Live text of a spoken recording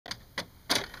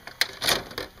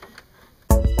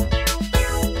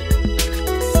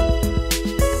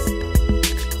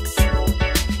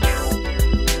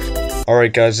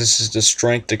Alright guys, this is the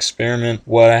strength experiment.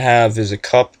 What I have is a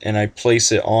cup and I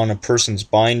place it on a person's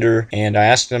binder and I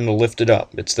ask them to lift it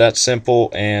up. It's that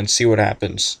simple, and see what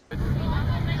happens.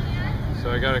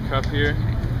 So I got a cup here.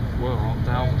 Whoa,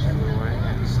 that almost flew away.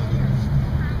 And some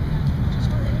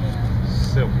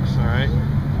silks, alright?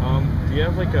 Do you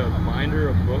have like a binder,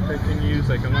 a book I can use?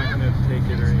 Like, I'm not gonna take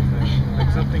it or anything. Like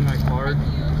something like hard,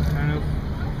 kind of.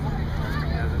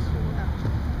 Yeah, this will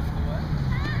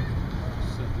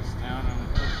set this down. I'm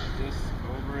gonna put this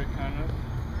over it, kind of.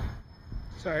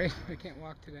 Sorry, I can't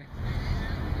walk today.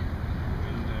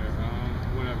 In there,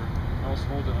 whatever. I'll just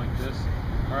hold it like this.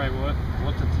 Alright,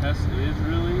 what the test is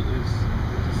really is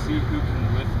to see who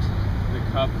can lift the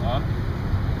cup up.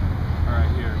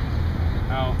 Alright, here.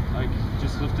 Now, like,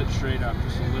 just lift it straight up,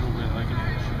 just a little bit, like an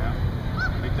inch, you know?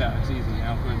 Like that, it's easy.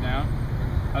 Now put it down.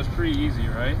 That was pretty easy,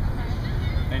 right?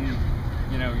 And,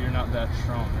 you know, you're not that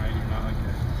strong, right? You're not like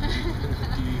a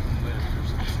do you even lift or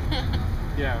something.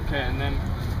 Yeah, okay, and then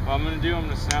what I'm gonna do, I'm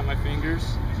gonna snap my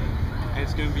fingers, and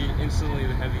it's gonna be instantly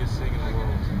the heaviest thing in the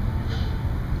world.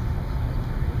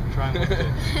 Try and lift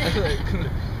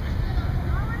it.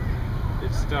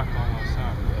 It's stuck almost,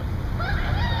 huh?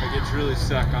 Like, it's really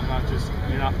stuck. I'm not just,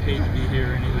 you're not paid to be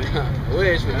here or anything. I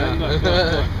wish, but no. Look. Try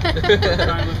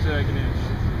and lift it like an inch.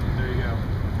 There you go.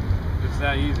 It's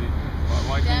that easy.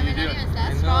 Why can't you do it?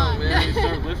 That's strong. Man, you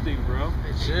start lifting, bro.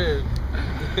 It should.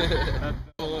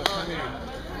 Oh, look, come here.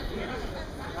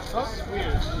 Oh, it's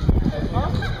weird.